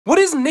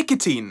is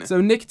nicotine?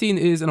 So nicotine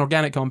is an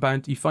organic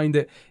compound. You find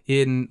it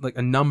in like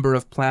a number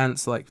of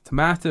plants like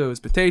tomatoes,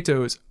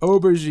 potatoes,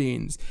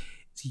 aubergines.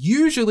 It's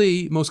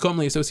usually most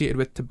commonly associated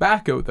with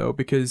tobacco, though,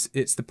 because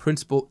it's the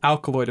principal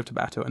alkaloid of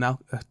tobacco.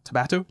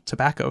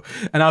 Tobacco.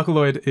 An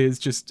alkaloid is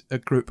just a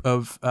group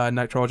of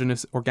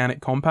nitrogenous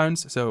organic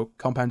compounds, so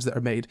compounds that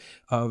are made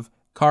of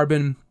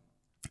carbon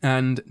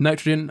and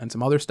nitrogen and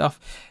some other stuff,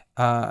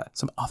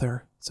 some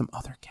other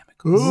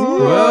chemicals.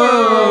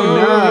 Whoa,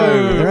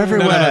 no, they're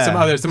everywhere.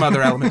 No, some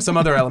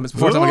other elements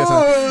before someone gets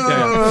on.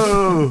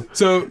 Yeah.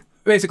 So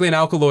basically, an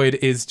alkaloid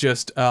is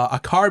just a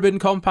carbon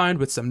compound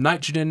with some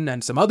nitrogen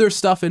and some other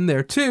stuff in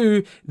there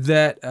too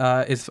that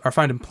are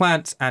found in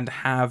plants and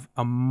have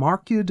a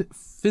marked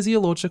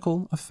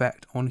physiological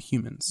effect on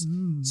humans.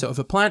 So if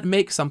a plant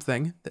makes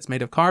something that's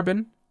made of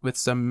carbon with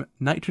some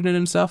nitrogen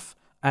and stuff,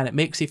 and it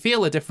makes you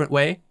feel a different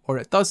way, or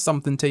it does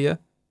something to you,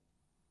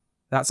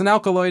 that's an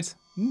alkaloid.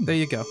 There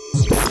you go.